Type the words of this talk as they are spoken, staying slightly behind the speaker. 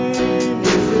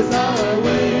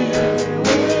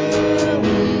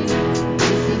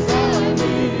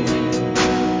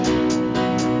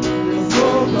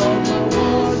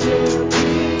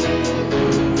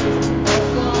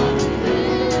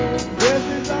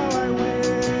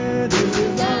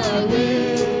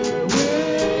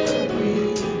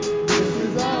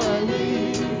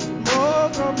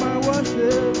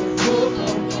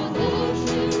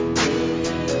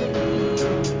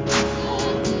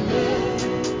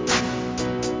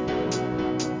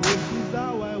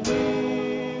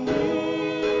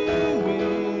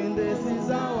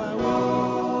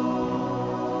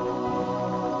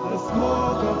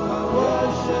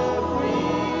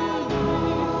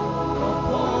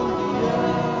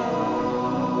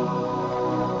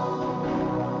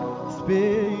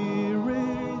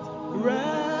Spirit,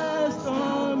 rest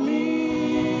on me.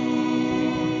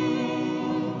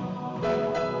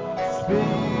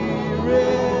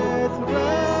 Spirit,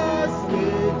 rest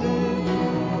within.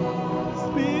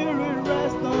 Spirit,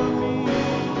 rest on me.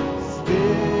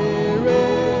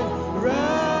 Spirit,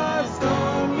 rest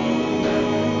on me.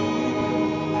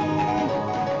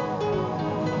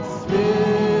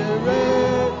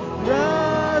 Spirit,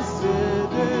 rest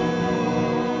within.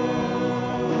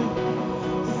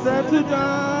 Settle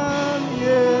down,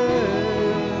 yeah.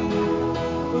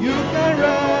 You can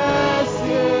rest,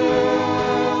 yeah.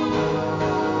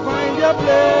 Find your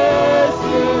place,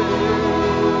 yeah.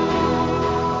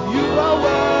 You are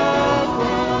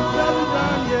welcome. Settle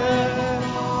down,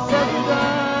 yeah. Settle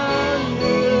down,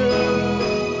 yeah.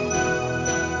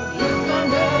 You can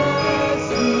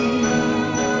rest, yeah.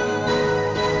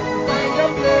 Find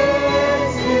your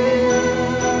place, yeah.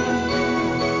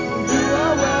 You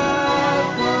are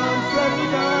welcome. Settle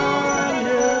down,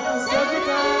 yeah. Settle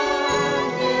down,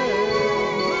 yeah.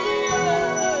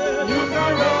 You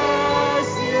can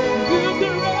rest, yeah. You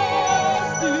can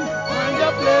rest, yeah. Find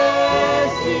your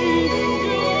place, yeah.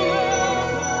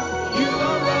 You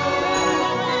are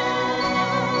welcome.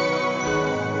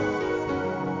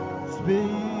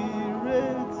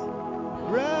 Spirit,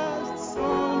 rest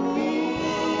on me.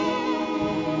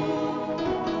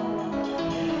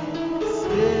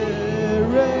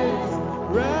 Spirit,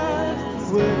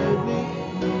 rest with me.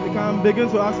 We can begin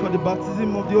to ask for the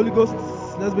baptism of the Holy Ghost.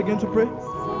 Let's begin to pray.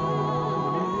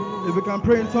 If we can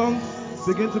pray in tongues,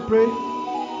 begin to pray.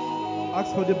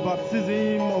 Ask for the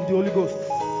baptism of the Holy Ghost.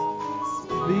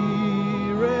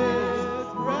 Spirit,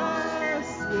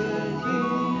 rest with me.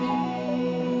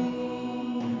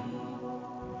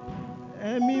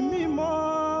 Ẹ̀mí mímọ́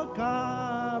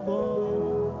káàbọ̀,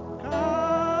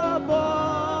 káàbọ̀,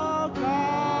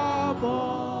 káàbọ̀.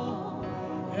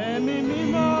 Ẹ̀mí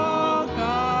mímọ́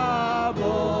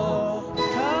káàbọ̀,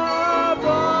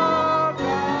 káàbọ̀,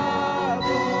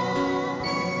 káàbọ̀.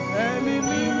 Ẹ̀mí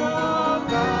mímọ́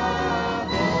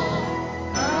káàbọ̀,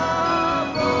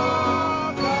 káàbọ̀,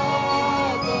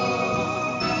 káàbọ̀.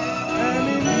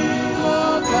 Ẹ̀mí mímọ́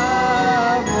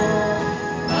káàbọ̀,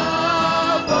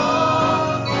 káàbọ̀,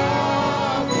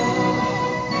 káàbọ̀.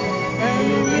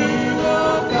 Ẹ̀mí mímọ́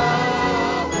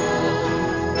káàbọ̀,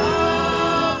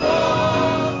 káàbọ̀,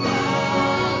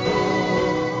 káàbọ̀.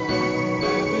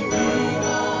 Ẹ̀mí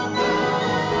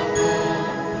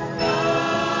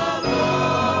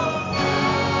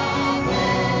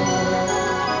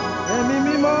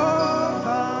mímọ́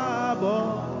káàbọ̀,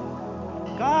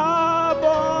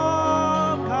 káàbọ̀,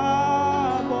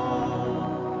 káàbọ̀.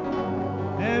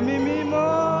 Ẹ̀mí mímọ́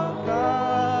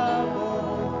káàbọ̀,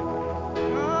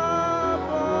 káàbọ̀,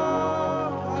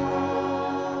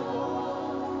 káàbọ̀.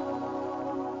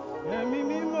 Ẹ̀mí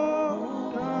mímọ́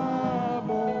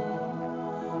káàbọ̀,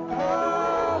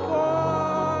 káàbọ̀,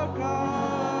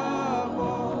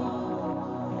 káàbọ̀.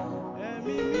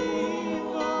 Ẹ̀mí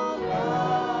mímọ́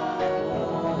káàbọ̀,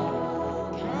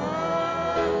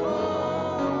 káàbọ̀.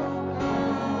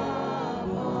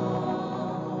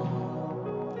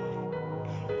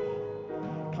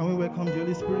 Can we welcome the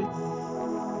Holy Spirit?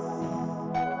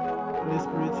 Holy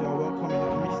Spirit, you are welcome in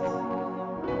our midst.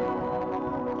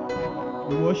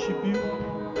 We worship you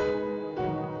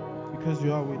because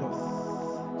you are with us.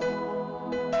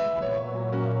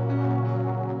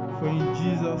 For in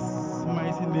Jesus'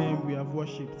 mighty name we have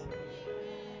worshipped.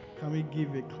 Can we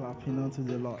give a clapping unto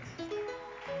the Lord?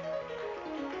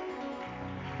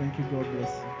 Thank you, God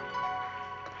bless you.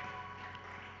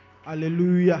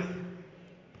 Hallelujah.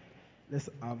 Let's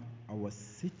have our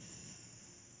seats.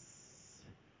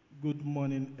 Good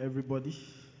morning, everybody.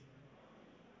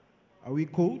 Are we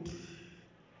cold?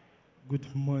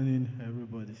 Good morning,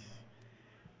 everybody.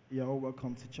 You are all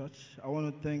welcome to church. I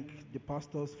want to thank the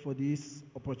pastors for this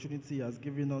opportunity he has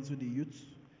given unto the youth.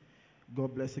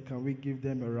 God bless you. Can we give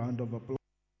them a round of applause?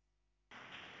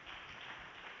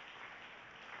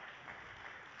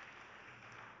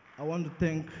 I want to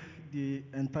thank the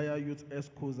entire youth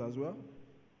ESCOs as well.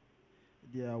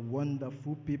 They are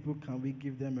wonderful people. Can we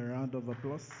give them a round of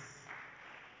applause?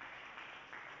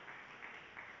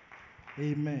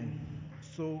 Amen.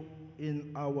 So,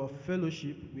 in our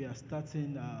fellowship, we are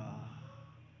starting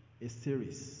a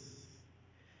series.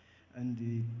 And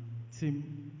the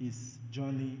theme is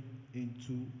Journey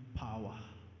into Power.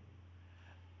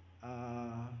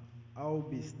 I'll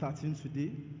be starting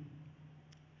today,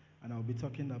 and I'll be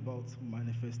talking about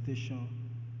manifestation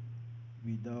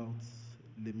without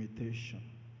limitation.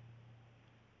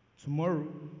 Tomorrow,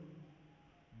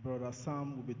 Brother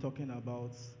Sam will be talking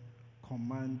about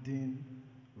commanding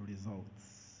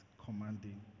results.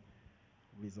 commanding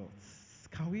results.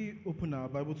 Can we open our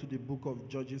Bible to the book of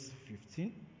Judges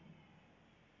 15?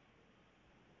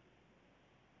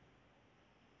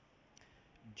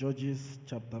 Judges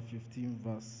chapter 15,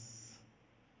 verse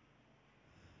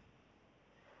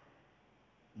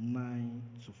 9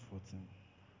 to 14.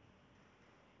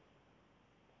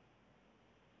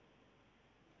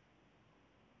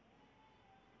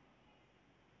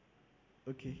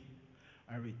 Okay,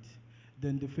 I read.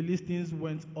 Then the Philistines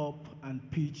went up and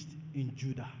pitched in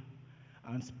Judah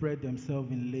and spread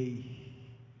themselves in Lai.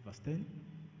 Verse 10.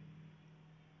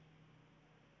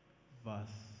 Verse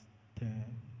 10.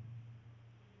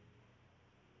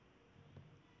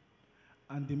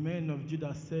 And the men of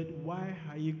Judah said, why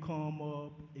are ye come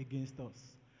up against us?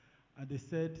 And they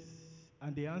said,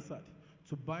 and they answered,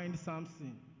 to bind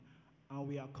Samson, and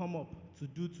we are come up to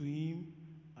do to him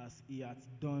as he hath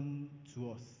done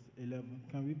to us. 11.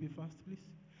 Can we be fast, please?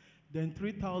 Then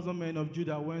 3,000 men of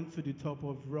Judah went to the top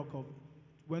of the rock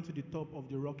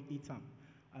Etam,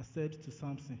 and said to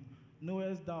Samson,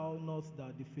 knowest thou not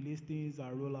that the Philistines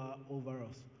are ruler over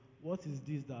us? What is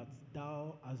this that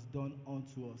thou hast done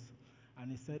unto us? And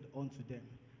he said unto them,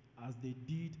 as they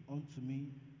did unto me,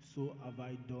 so have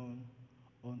I done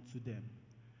unto them.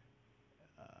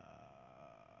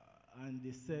 And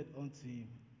they said unto him,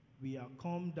 we are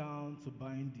come down to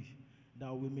bind thee,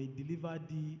 that we may deliver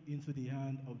thee into the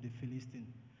hand of the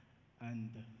Philistine.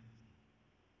 And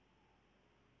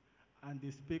they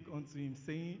spake unto him,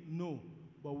 saying, no,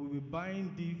 but we will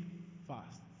bind thee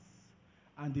fast,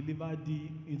 and deliver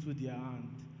thee into their hand,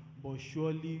 but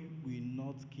surely we will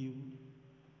not kill.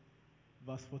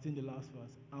 Verse 14, the last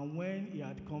verse. And when he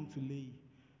had come to Lai,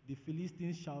 the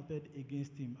Philistines shouted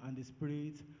against him, and the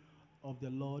Spirit of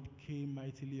the Lord came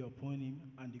mightily upon him,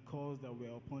 and the cords that were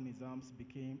upon his arms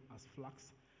became as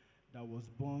flax that was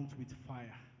burnt with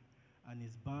fire, and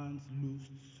his bands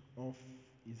loosed off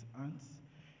his hands.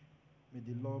 May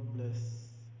the Lord bless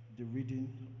the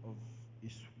reading of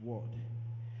his word.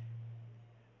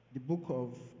 The book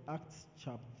of Acts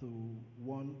chapter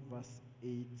 1 verse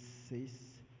 8 says,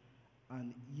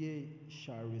 and ye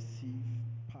shall receive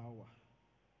power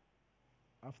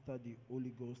after the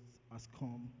Holy Ghost has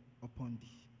come upon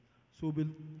thee. So we'll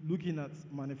be looking at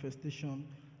manifestation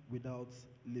without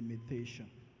limitation.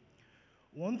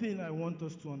 One thing I want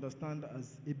us to understand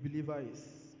as a believer is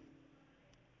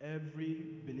every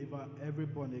believer, every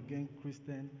born again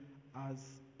Christian has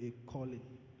a calling.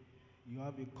 You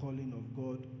have a calling of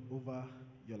God over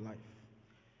your life.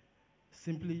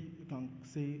 Simply, you can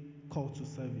say call to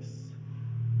service.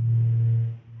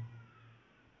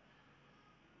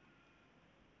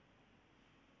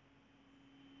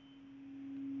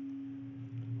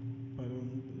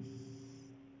 Pardon this.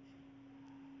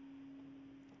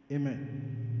 Amen.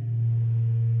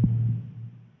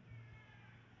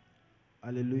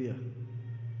 Hallelujah.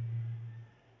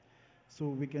 So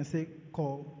we can say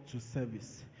call to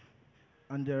service.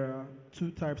 And there are two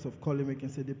types of calling. We can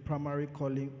say the primary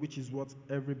calling, which is what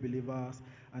every believer has,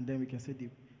 and then we can say the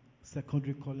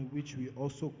secondary calling, which we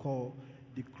also call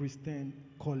the Christian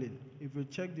calling. If you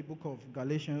check the book of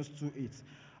Galatians 2:8,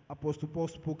 Apostle Paul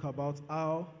spoke about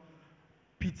how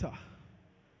Peter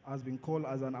has been called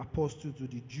as an apostle to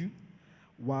the Jew,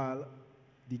 while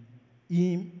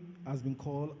him has been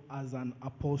called as an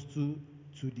apostle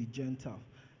to the Gentile.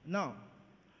 Now,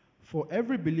 for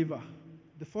every believer,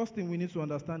 the first thing we need to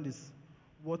understand is,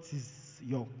 what is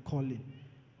your calling?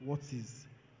 What is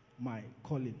my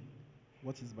calling?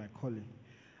 What is my calling?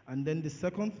 And then the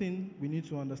second thing we need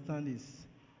to understand is,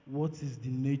 what is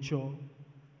the nature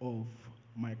of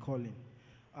my calling?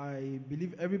 I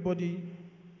believe every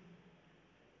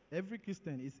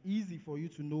Christian, it's easy for you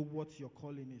to know what your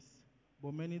calling is.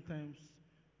 But many times,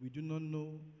 we do not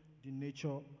know the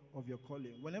nature of your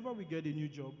calling. Whenever we get a new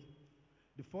job,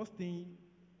 the first thing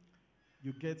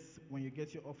you get when you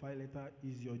get your offer letter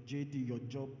is your JD, your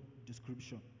job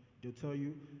description. They'll tell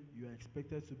you you are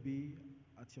expected to be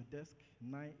at your desk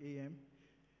 9 a.m.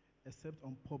 Except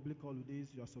on public holidays,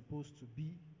 you are supposed to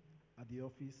be at the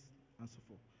office and so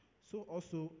forth. So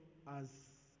also, as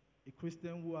a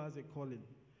Christian who has a calling,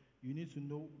 you need to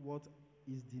know what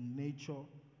is the nature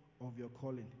of your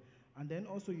calling. And then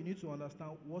also you need to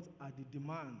understand what are the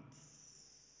demands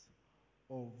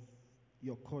of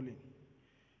your calling.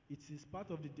 It is part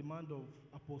of the demand of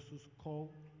Apostles Paul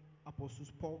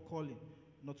calling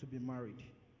not to be married.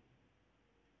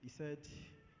 He said,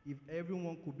 if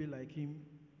everyone could be like him,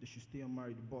 they should stay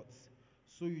unmarried. But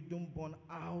so you don't burn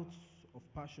out of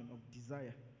passion, of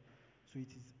desire. So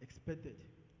it is expected,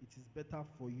 it is better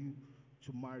for you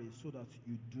to marry so that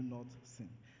you do not sin.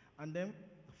 And then,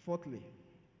 fourthly,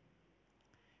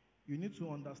 You need to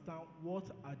understand what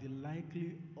are the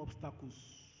likely obstacles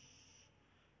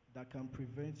that can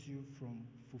prevent you from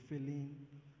fulfilling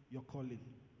your calling.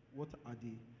 What are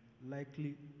the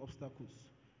likely obstacles?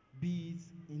 Be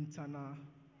it internal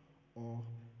or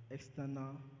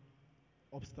external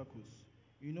obstacles.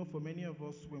 You know, for many of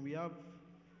us, when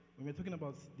we're talking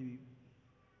about the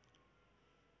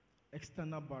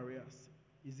external barriers,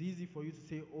 it's easy for you to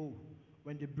say, oh,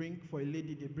 when they bring, for a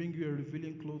lady, they bring you a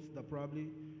revealing clothes that probably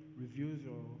reveals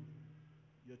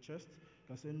your chest. You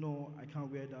can say, no, I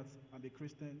can't wear that. I'm a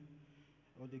Christian.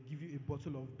 Or they give you a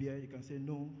bottle of beer. You can say,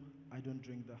 no, I don't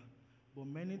drink that. But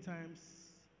many times,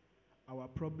 our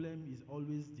problem is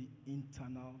always the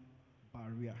internal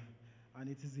barrier. And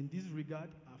it is in this regard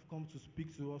I've come to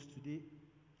speak to us today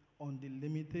on the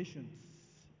limitations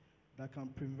that can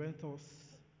prevent us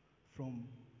from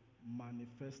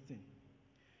manifesting.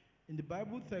 In the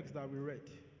Bible text that we read,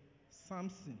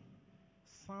 Samson.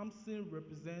 Samson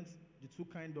represents the two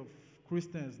kind of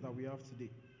Christians that we have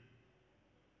today.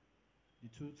 The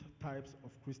two types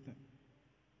of Christian,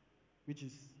 which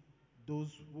is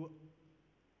those who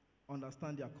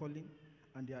understand their calling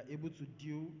and they are able to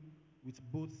deal with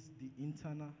both the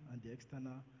internal and the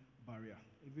external barrier.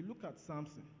 If you look at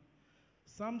Samson,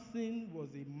 Samson was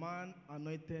a man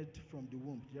anointed from the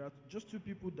womb. There are just two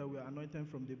people that were anointed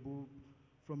from the book,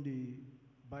 from the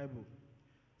Bible.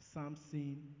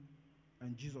 Samson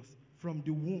and Jesus. From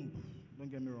the womb, don't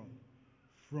get me wrong.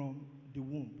 From the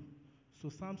womb. So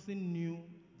Samson knew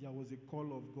there was a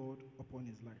call of God upon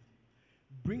his life.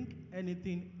 Bring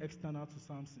anything external to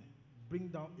Samson. Bring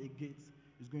down a gate,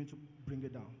 is going to bring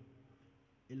it down.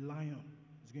 A lion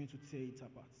is going to tear it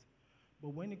apart. But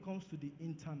when it comes to the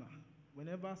internal,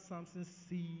 whenever Samson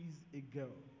sees a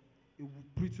girl, a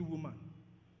pretty woman,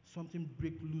 something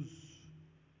break loose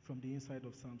from the inside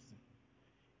of Samson.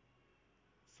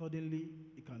 Suddenly,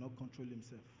 he cannot control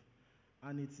himself.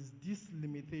 And it is this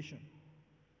limitation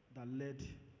that led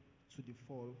to the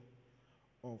fall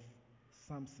of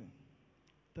Samson.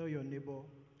 Tell your neighbor,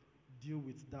 deal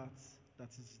with that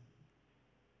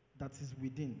is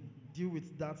within. Deal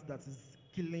with that is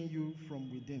killing you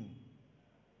from within.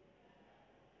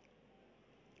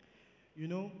 You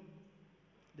know,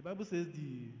 the Bible says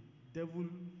the devil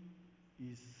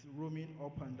is roaming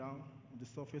up and down on the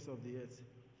surface of the earth,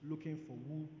 looking for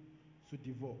who to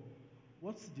devour.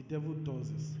 What the devil does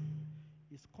is,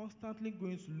 he's constantly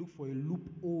going to look for a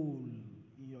loophole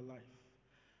in your life.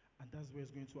 And that's where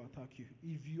he's going to attack you.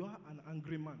 If you are an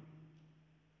angry man,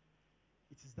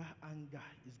 it is that anger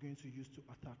he's going to use to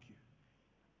attack you.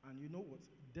 And you know what?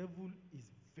 Devil is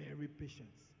very patient.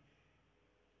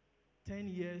 10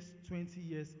 years, 20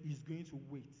 years, he's going to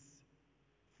wait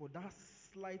for that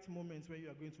slight moment when you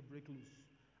are going to break loose.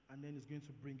 And then he's going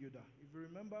to bring you down. If you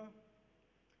remember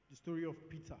the story of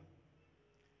Peter,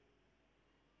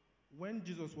 when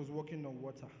Jesus was walking on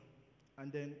water,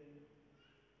 and then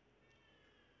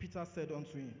Peter said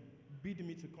unto him, bid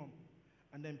me to come.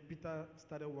 And then Peter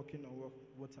started walking on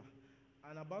water.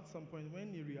 And about some point,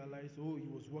 when he realized, oh, he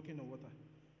was walking on water,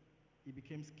 he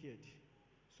became scared.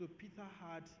 So Peter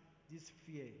had this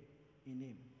fear in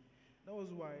him. That was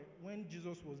why when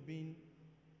Jesus was being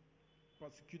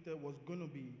persecuted, was going to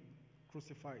be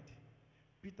crucified,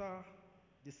 Peter,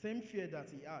 the same fear that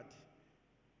he had,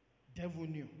 devil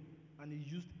knew, and he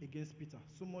used against Peter.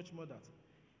 So much more that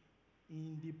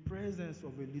in the presence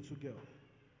of a little girl,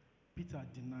 Peter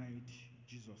denied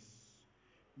Jesus.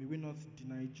 May we not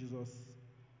deny Jesus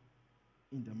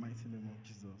in the mighty name of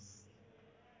Jesus.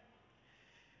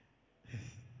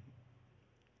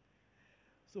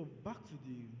 So back to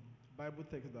the Bible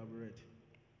text that we read.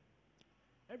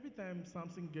 Every time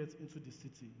Samson gets into the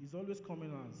city, he's always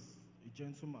coming as a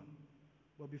gentleman.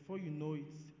 But before you know it,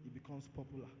 he becomes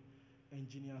popular.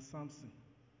 Engineer Samson,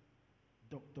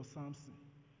 Dr. Samson,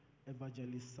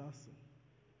 Evangelist Samson,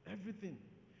 everything.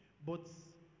 But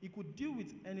he could deal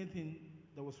with anything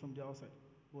that was from the outside.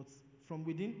 But from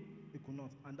within, he could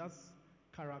not. And that's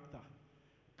character.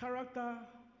 Character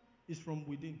is from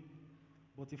within,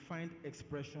 but it finds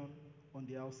expression on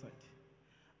the outside.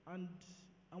 And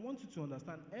I want you to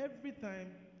understand, every time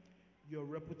your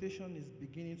reputation is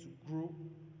beginning to grow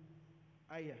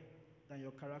higher than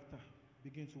your character,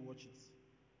 begin to watch it.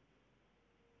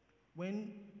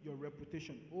 When your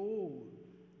reputation, oh,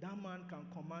 that man can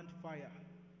command fire,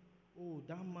 oh,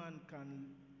 that man can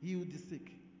heal the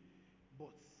sick, but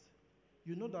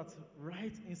you know that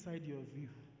right inside your view,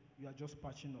 you are just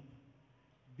patching up.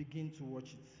 Begin to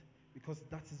watch it, because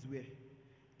that is where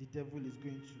the devil is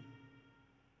going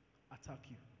to attack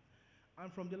you.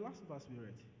 And from the last verse we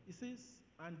read, it says,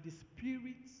 and the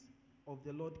Spirit of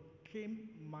the Lord came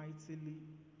mightily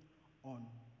on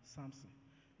Samson.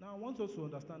 Now, I want us to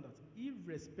understand that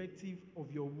irrespective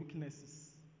of your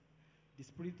weaknesses, the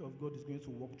Spirit of God is going to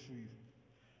walk through you.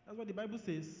 That's what the Bible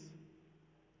says.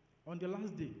 On the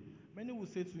last day, many will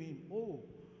say to him, "Oh,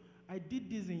 I did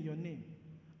this in your name.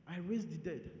 I raised the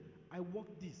dead. I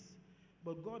worked this."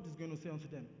 But God is going to say unto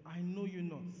them, "I know you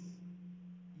not,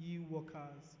 ye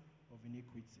workers of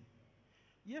iniquity."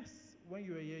 Yes, when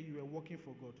you were here, you were working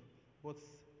for God. But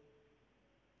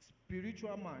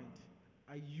spiritual mind,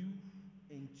 are you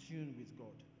in tune with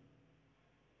God?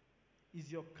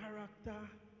 Is your character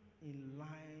in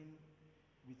line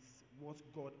with what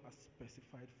God has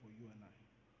specified for you and I?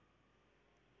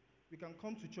 We can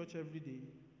come to church every day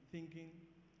thinking,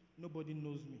 nobody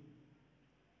knows me.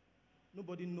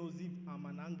 Nobody knows if I'm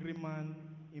an angry man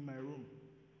in my room.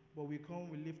 But we come,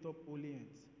 we lift up holy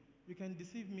hands. You can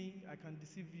deceive me, I can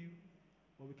deceive you,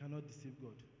 but we cannot deceive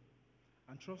God.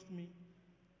 And trust me,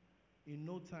 in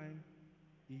no time,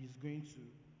 He is going to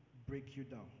break you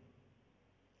down.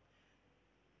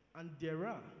 And there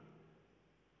are,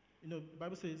 the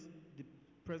Bible says the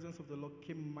presence of the Lord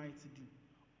came mightily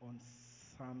on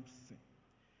Samson.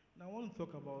 Now I want to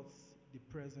talk about the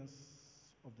presence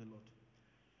of the Lord.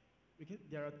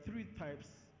 There are three types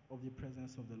of the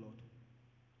presence of the Lord.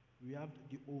 We have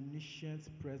the omniscient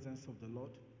presence of the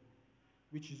Lord,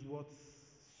 which is what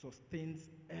sustains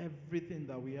everything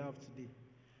that we have today.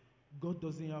 God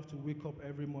doesn't have to wake up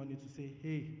every morning to say,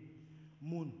 "Hey,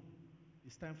 moon,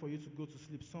 it's time for you to go to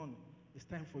sleep. Sun, it's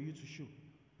time for you to show."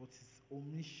 But His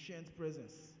omniscient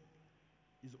presence,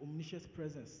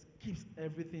 keeps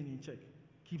everything in check,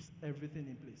 keeps everything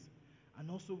in place. And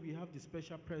also we have the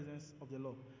special presence of the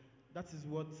Lord. That is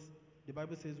what the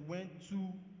Bible says, when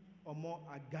two or more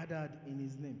are gathered in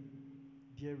His name,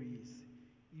 there He is.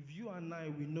 If you and I,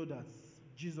 we know that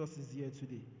Jesus is here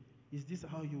today, is this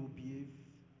how you will behave?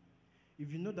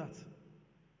 If you know that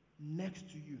next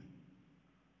to you,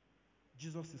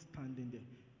 Jesus is standing there.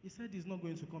 He said He's not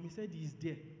going to come. He said He is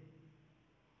there.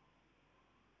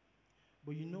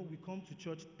 But we come to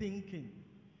church thinking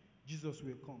Jesus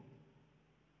will come.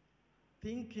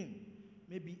 Thinking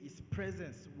maybe His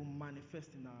presence will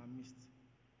manifest in our midst.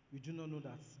 We do not know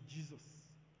that Jesus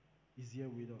is here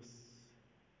with us.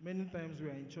 Many times we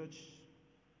are in church,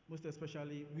 most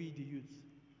especially we the youth,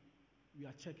 we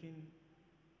are checking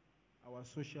our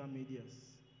social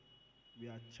medias, we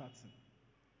are chatting.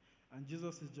 And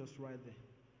Jesus is just right there,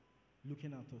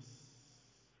 looking at us.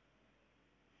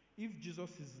 If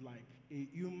Jesus is like a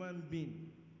human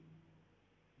being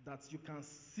that you can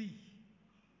see,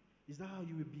 is that how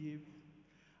you will behave?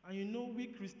 And we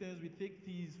Christians, we take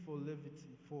things for levity,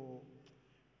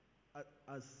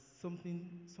 as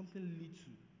something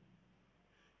little.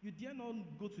 You dare not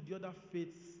go to the other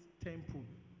faith's temple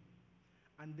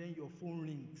and then your phone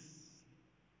rings.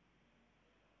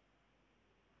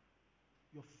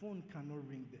 Your phone cannot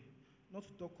ring there. Not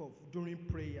to talk of during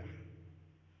prayer,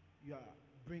 you are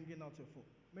bringing out your phone.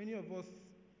 Many of us,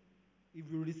 if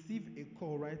you receive a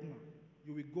call right now,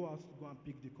 you will go out to go and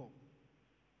pick the call.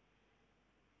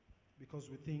 Because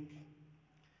we think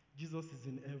Jesus is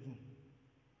in heaven.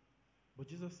 But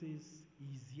Jesus says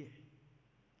He is here,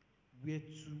 where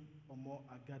two or more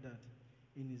are gathered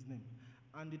in His name.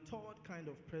 And the third kind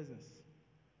of presence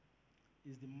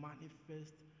is the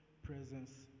manifest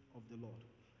presence of the Lord.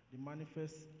 The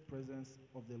manifest presence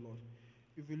of the Lord.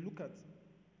 If we look at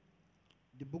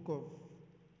the book of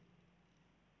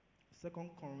 2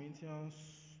 Corinthians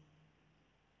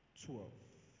 12.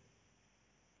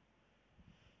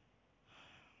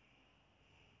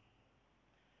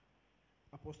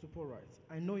 Apostle Paul writes,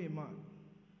 "I know a man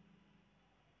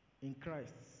in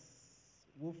Christ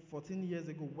who 14 years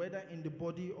ago, whether in the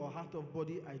body or out of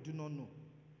body, I do not know.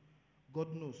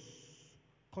 God knows,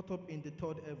 caught up in the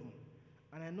third heaven.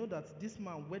 And I know that this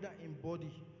man, whether in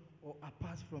body or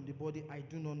apart from the body, I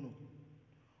do not know,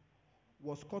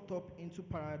 was caught up into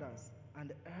paradise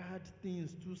and heard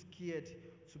things too scared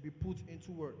to be put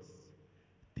into words,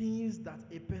 things that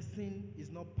a person is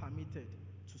not permitted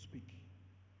to speak."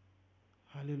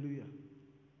 Hallelujah.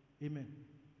 Amen.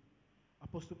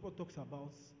 Apostle Paul talks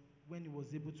about when he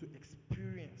was able to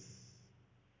experience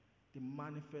the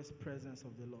manifest presence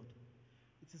of the Lord.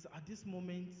 It is at this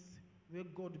moment where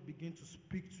God begins to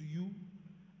speak to you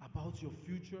about your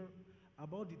future,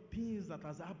 about the things that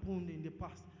has happened in the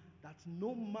past that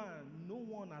no man, no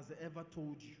one has ever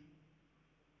told you.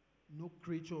 No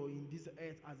creature in this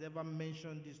earth has ever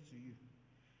mentioned this to you.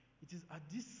 It is at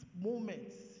this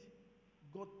moment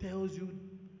God tells you,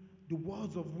 the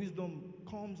words of wisdom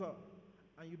comes up,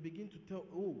 and you begin to tell,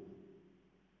 "Oh,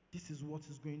 this is what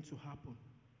is going to happen.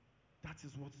 That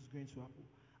is what is going to happen."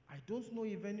 I don't know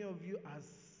if any of you has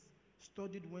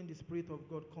studied when the Spirit of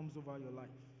God comes over your life.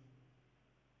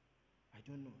 I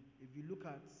don't know. If you look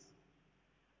at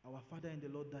our Father in the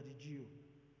Lord, Daddy Gio,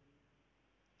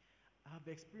 I have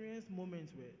experienced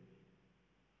moments where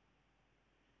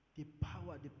the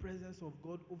power, the presence of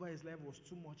God over his life was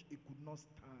too much. He could not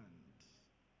stand.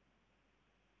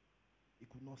 He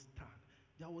could not stand.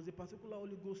 There was a particular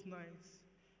Holy Ghost night.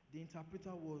 The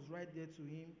interpreter was right there to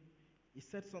him. He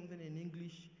said something in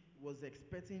English. He was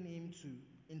expecting him to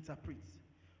interpret.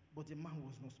 But the man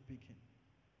was not speaking.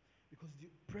 Because the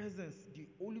presence, the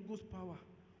Holy Ghost power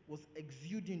was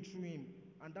exuding through him.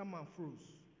 And that man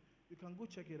froze. You can go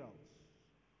check it out.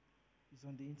 It's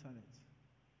on the internet.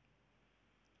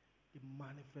 The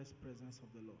manifest presence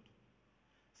of the Lord.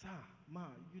 Sir, ma,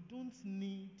 you don't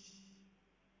need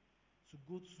to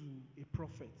go to a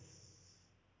prophet.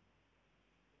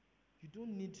 You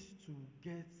don't need to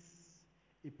get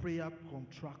a prayer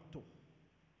contractor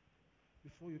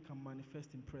before you can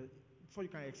manifest in before you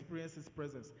can experience his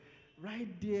presence.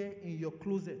 Right there in your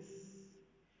closet,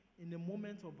 in a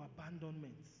moment of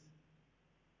abandonment,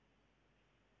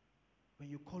 when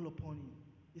you call upon him,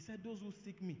 he said, those who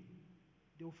seek me,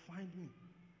 they'll find me.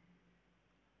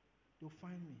 They'll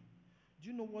find me. Do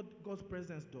you know what God's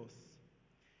presence does?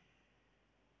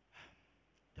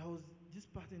 There was this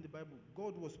part in the Bible.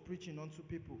 God was preaching unto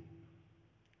people.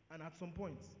 And at some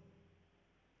point,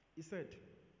 he said,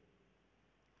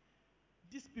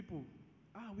 these people,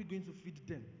 how are we going to feed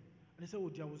them? And they said, oh,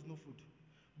 there was no food.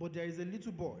 But there is a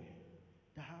little boy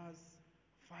that has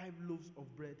 5 loaves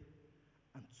of bread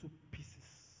and 2 pieces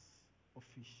of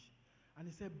fish. And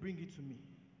he said, bring it to me.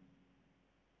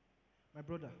 My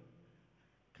brother,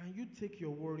 can you take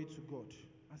your worry to God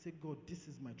and say, God, this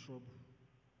is my trouble?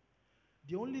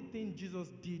 The only thing Jesus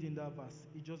did in that verse,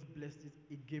 he just blessed it,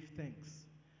 he gave thanks.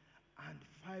 And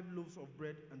 5 loaves of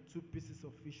bread and 2 pieces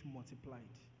of fish multiplied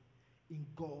in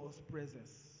God's presence.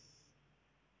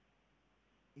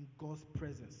 In God's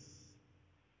presence.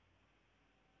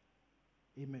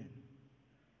 Amen.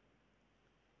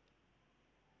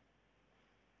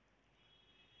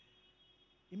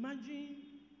 Imagine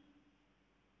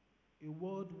a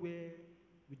world where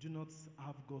we do not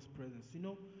have God's presence. You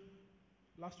know,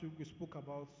 last week we spoke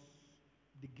about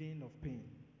the gain of pain.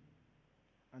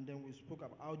 And then we spoke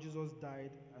about how Jesus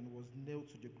died and was nailed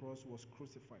to the cross, was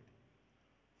crucified.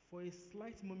 For a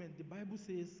slight moment, the Bible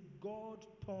says God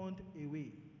turned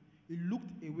away. He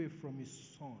looked away from his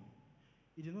son.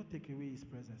 He did not take away his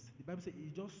presence. The Bible says he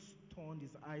just turned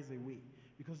his eyes away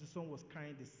because the son was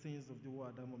carrying the sins of the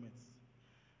world at that moment.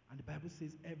 And the Bible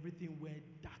says everything went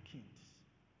darkened.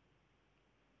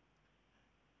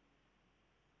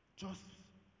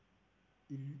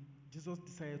 Jesus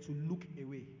decided to look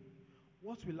away.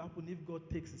 What will happen if God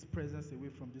takes his presence away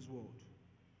from this world?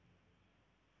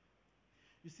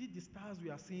 You see, the stars we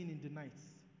are seeing in the night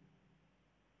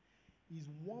is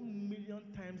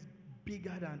 1,000,000 times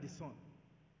bigger than the sun.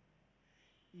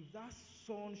 If that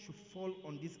sun should fall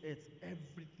on this earth,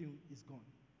 everything is gone.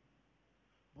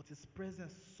 But his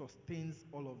presence sustains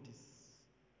all of this.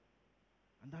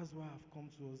 And that's why I've come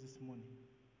to us this morning.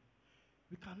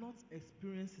 We cannot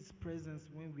experience his presence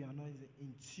when we are not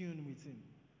in tune with him.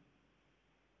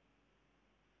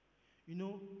 You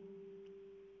know,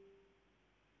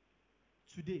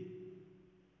 today,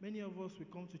 many of us will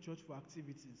come to church for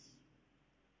activities.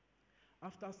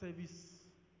 After service,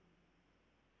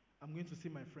 I'm going to see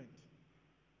my friend.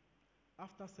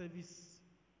 After service,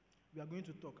 we are going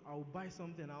to talk. I'll buy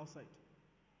something outside.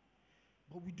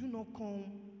 But we do not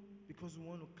come because we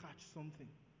want to catch something.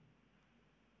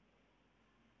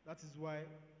 That is why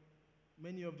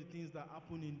many of the things that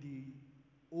happen in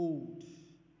the old,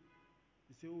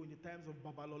 you say, oh, in the times of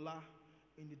Babalola,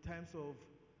 in the times of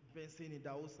Benson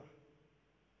Idahosa.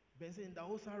 Benson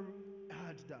Idahosa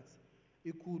heard that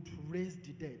he could raise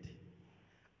the dead.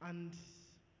 And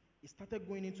he started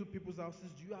going into people's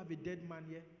houses. Do you have a dead man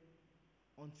here?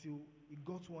 Until he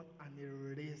got one and he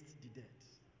raised the dead.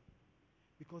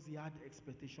 Because he had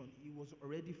expectation. He was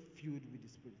already filled with the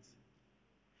Spirit.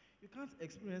 You can't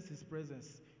experience his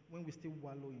presence when we still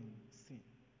wallow in sin.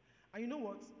 And you know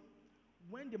what?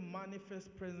 When the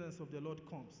manifest presence of the Lord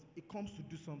comes, it comes to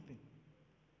do something.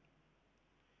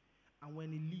 And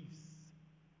when he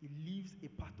leaves a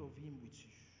part of him with you.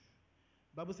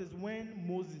 The Bible says when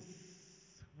Moses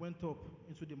went up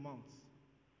into the mount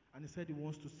and he said he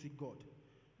wants to see God,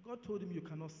 God told him, you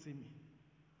cannot see me.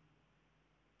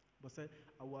 But said,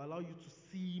 I will allow you to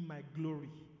see my glory.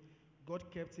 God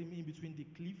kept him in between the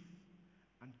cliff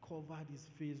and covered his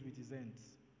face with his hands.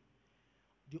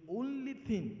 The only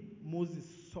thing Moses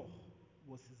saw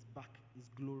was his back, his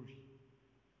glory.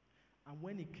 And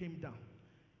when he came down,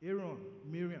 Aaron,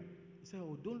 Miriam, he said,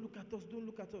 oh, don't look at us, don't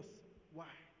look at us. Why?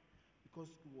 Because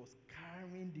he was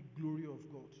carrying the glory of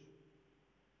God.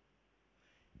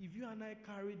 If you and I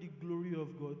carry the glory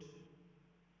of God,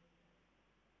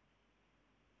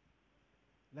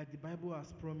 like the Bible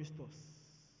has promised us,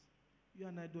 you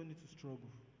and I don't need to struggle.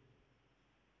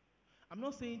 I'm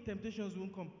not saying temptations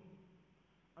won't come.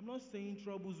 I'm not saying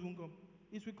troubles won't come.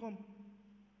 It will come.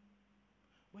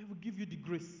 But it will give you the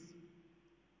grace.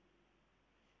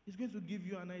 It's going to give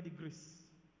you and I the grace.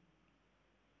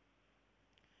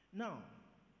 Now,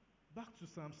 back to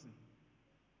Samson.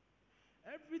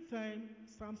 Every time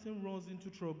Samson runs into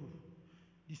trouble,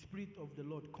 the Spirit of the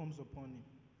Lord comes upon him.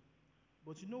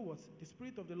 But you know what? The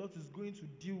Spirit of the Lord is going to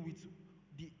deal with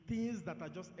the things that are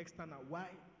just external. Why?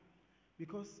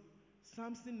 Because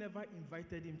Samson never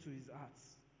invited him to his heart.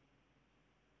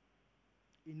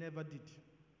 He never did.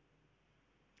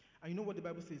 And you know what the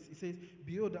Bible says? It says,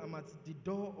 behold, I'm at the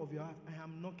door of your heart. I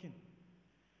am knocking.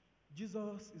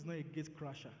 Jesus is not a gate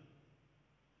crasher.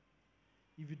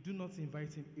 If you do not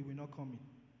invite him, he will not come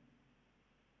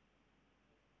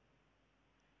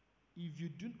in. If you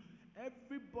do,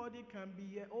 everybody can be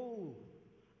here. Oh,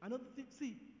 another thing,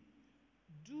 see,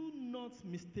 do not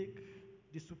mistake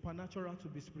the supernatural to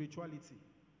be spirituality.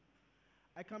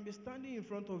 I can be standing in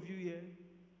front of you here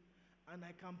and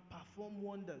I can perform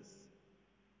wonders.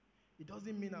 It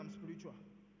doesn't mean I'm spiritual.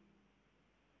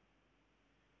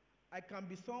 I can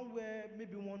be somewhere,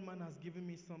 maybe one man has given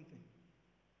me something.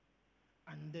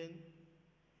 And then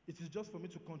it is just for me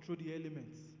to control the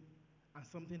elements and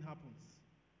something happens.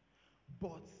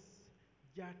 But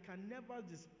there can never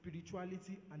be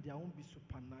spirituality and there won't be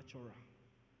supernatural.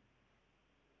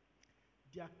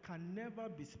 There can never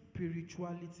be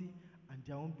spirituality and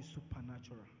there won't be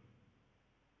supernatural.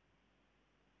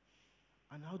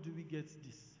 And how do we get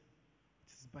this?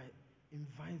 It is by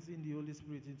inviting the Holy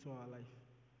Spirit into our life.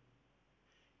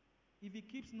 If he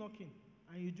keeps knocking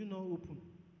and you do not open,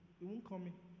 he won't come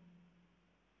in.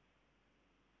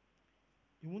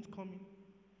 He won't come in.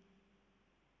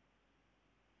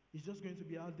 He's just going to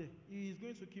be out there. He is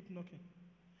going to keep knocking.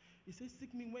 He says,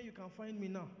 seek me when you can find me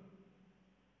now.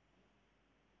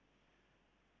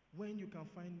 When you can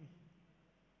find me.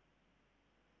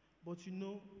 But you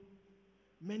know,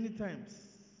 many times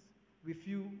we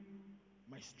feel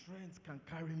my strength can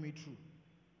carry me through.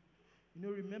 You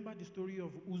know, remember the story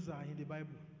of Uzzah in the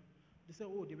Bible? They said,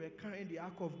 oh, they were carrying the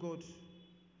ark of God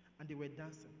and they were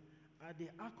dancing. And the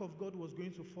ark of God was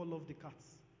going to fall off the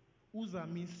carts. Uzzah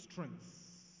means strength.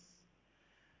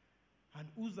 And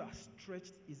Uzzah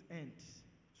stretched his hand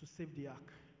to save the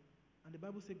ark. And the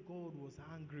Bible said God was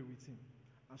angry with him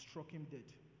and struck him dead.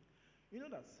 You know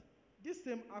that this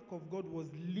same ark of God was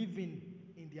living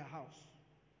in their house.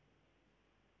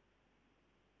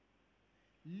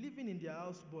 Living in their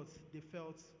house, but they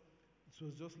felt it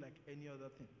was just like any other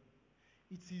thing.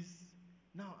 It is,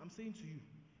 now I'm saying to you,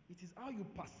 it is how you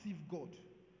perceive God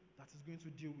that is going to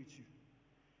deal with you.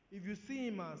 If you see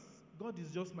him as, God is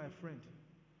just my friend.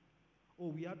 Oh,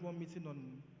 we had one meeting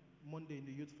on Monday in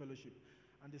the youth fellowship,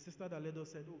 and the sister that led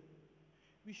us said, oh,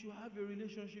 we should have a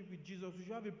relationship with Jesus. We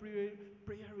should have a prayer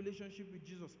relationship with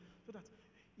Jesus. So that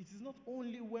it is not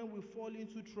only when we fall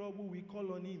into trouble we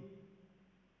call on him.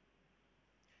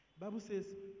 The Bible says,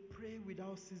 pray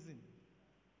without ceasing.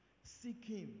 Seek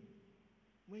him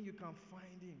when you can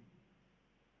find him.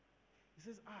 It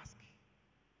says, ask.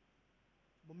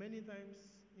 But many times,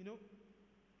 you know,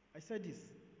 I said this,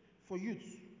 for youth,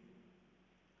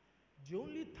 the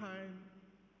only time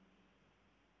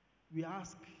we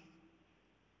ask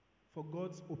for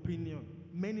God's opinion,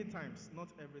 many times, not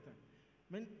every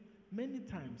time, many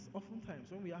times,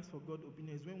 oftentimes, when we ask for God's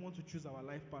opinion is when we want to choose our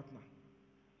life partner.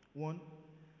 One.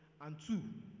 And two,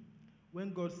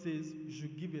 when God says you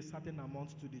should give a certain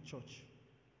amount to the church.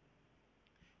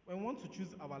 When we want to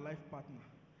choose our life partner,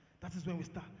 that is when we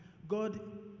start. God,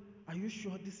 are you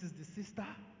sure this is the sister?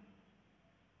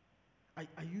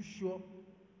 Are you sure?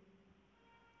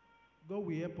 God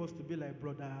will help us to be like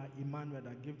Brother Emmanuel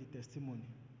that gave the testimony,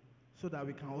 so that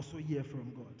we can also hear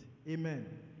from God. Amen.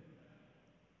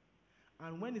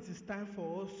 And when it is time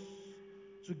for us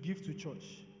to give to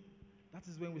church, that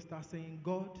is when we start saying,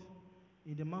 God,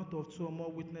 in the mouth of two or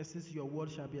more witnesses, your word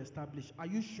shall be established. Are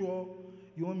you sure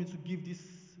you want me to give this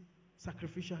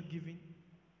sacrificial giving?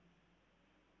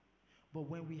 But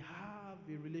when we have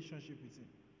a relationship with him,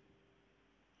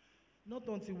 not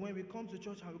until when we come to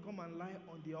church and we come and lie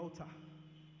on the altar.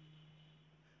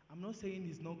 I'm not saying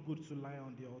it's not good to lie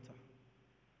on the altar.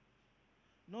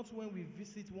 Not when we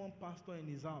visit one pastor in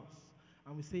his house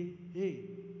and we say, hey,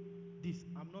 this.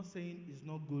 I'm not saying it's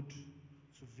not good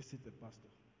to visit the pastor.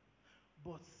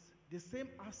 But the same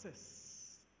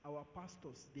access our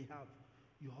pastors they have,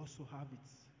 you also have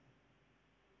it.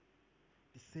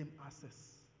 The same access.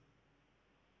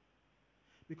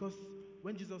 Because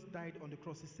when Jesus died on the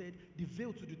cross, he said the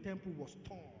veil to the temple was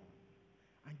torn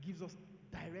and gives us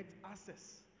direct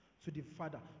access to the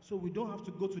Father. So we don't have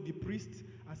to go to the priest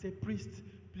and say, priest,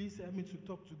 please help me to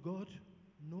talk to God.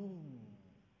 No.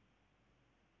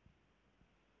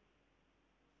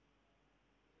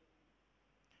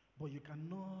 But you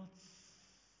cannot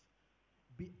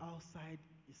be outside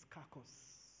his carcass.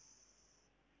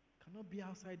 You cannot be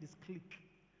outside his clique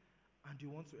and you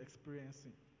want to experience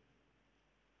it.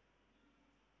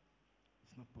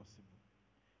 It's not possible.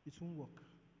 It won't work.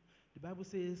 The Bible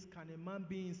says, can a man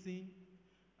be in sin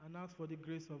and ask for the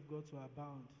grace of God to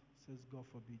abound? Says God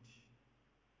forbid.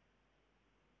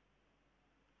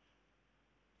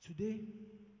 Today,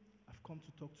 I've come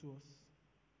to talk to us.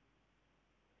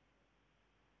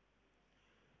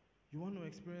 You want to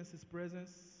experience his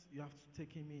presence, you have to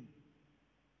take him in.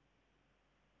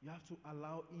 You have to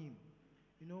allow him.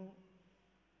 You know,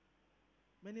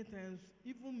 many times,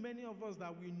 even many of us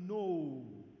that we know,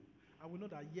 and we know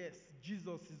that yes,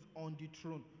 Jesus is on the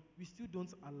throne, we still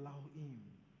don't allow him.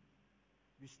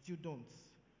 We still don't.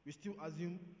 We still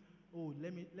assume, oh,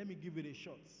 let me give it a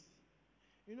shot.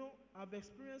 You know, I've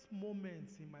experienced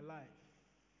moments in my life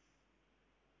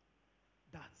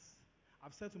that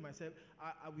I've said to myself,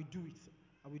 I will do it.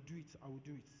 I will do it. I will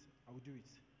do it. I will do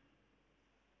it.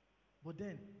 But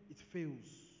then it fails.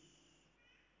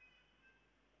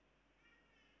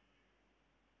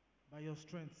 By your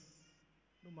strength,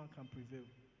 no man can prevail.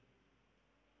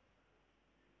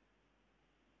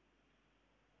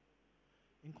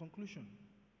 In conclusion,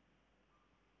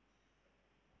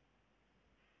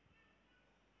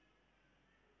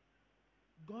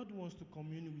 God wants to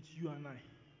commune with you and I.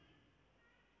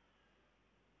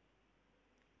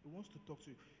 He wants to talk to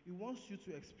you. He wants you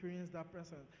to experience that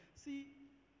presence. See,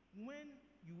 when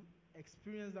you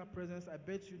experience that presence, I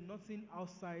bet you nothing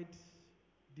outside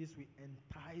this will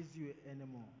entice you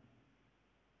anymore.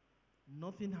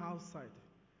 Nothing outside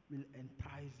will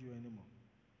entice you anymore.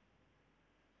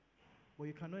 But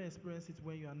you cannot experience it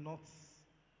when you have not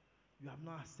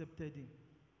accepted him.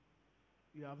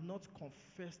 You have not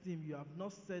confessed him. You have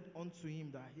not said unto him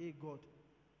that, hey God,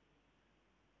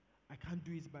 I can't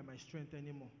do it by my strength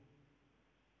anymore.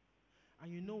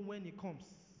 And you know when he comes,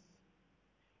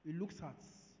 he looks at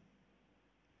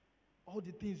all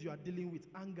the things you are dealing with,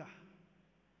 anger,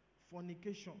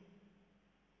 fornication,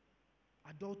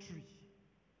 adultery,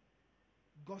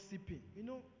 gossiping. You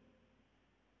know,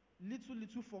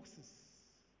 little foxes.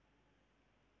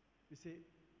 We say,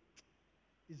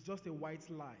 it's just a white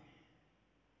lie.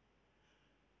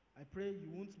 I pray you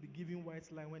won't be giving white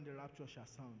lie when the rapture shall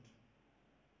sound.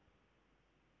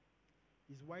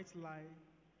 It's white lie,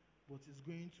 but it's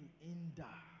going to hinder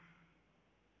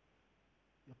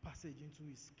your passage into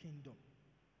his kingdom.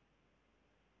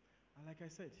 And like I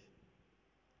said,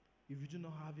 if you do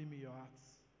not have him in your heart,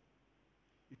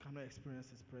 you cannot experience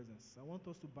his presence. I want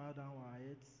us to bow down our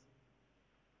heads.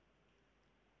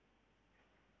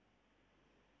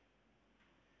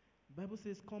 The Bible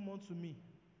says, come unto me,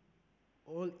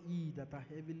 all ye that are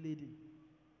heavy laden,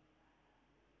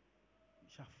 you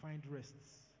shall find rest.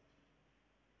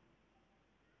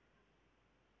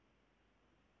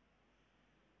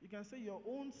 You can say your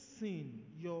own sin,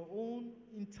 your own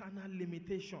internal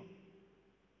limitation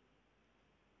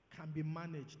can be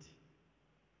managed.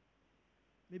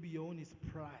 Maybe your own is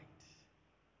pride.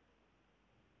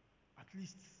 At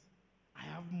least I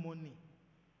have money.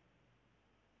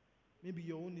 Maybe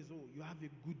your own is, oh, you have a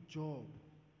good job.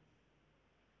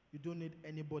 You don't need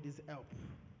anybody's help.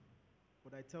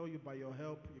 But I tell you, by your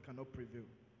help, you cannot prevail.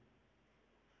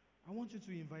 I want you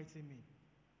to invite him in.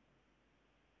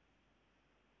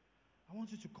 I want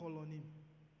you to call on him.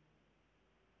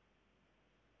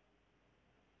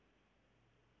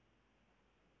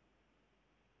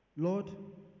 Lord,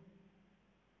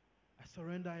 I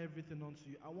surrender everything unto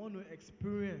you. I want to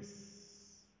experience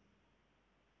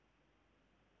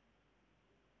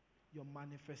your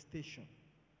manifestation.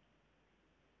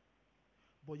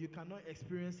 But you cannot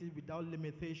experience it without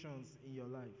limitations in your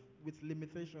life. With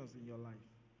limitations in your life.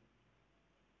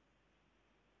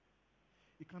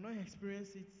 You cannot experience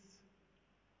it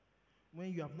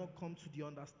when you have not come to the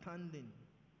understanding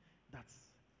that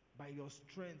by your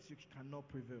strength you cannot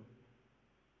prevail.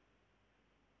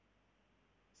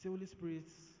 Say, Holy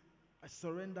Spirit, I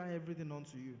surrender everything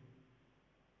unto you.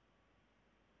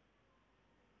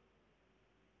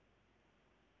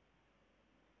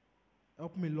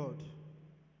 Help me, Lord.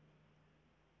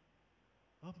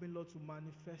 Help me, Lord, to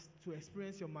manifest, to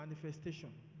experience your manifestation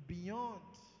beyond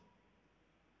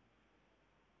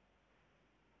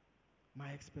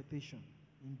my expectation.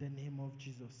 In the name of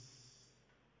Jesus.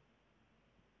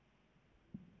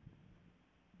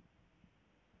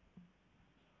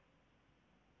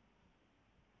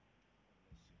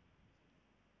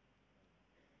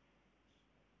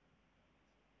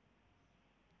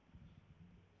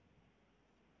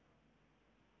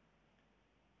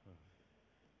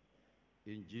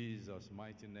 In Jesus'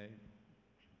 mighty name,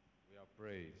 we have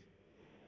prayed.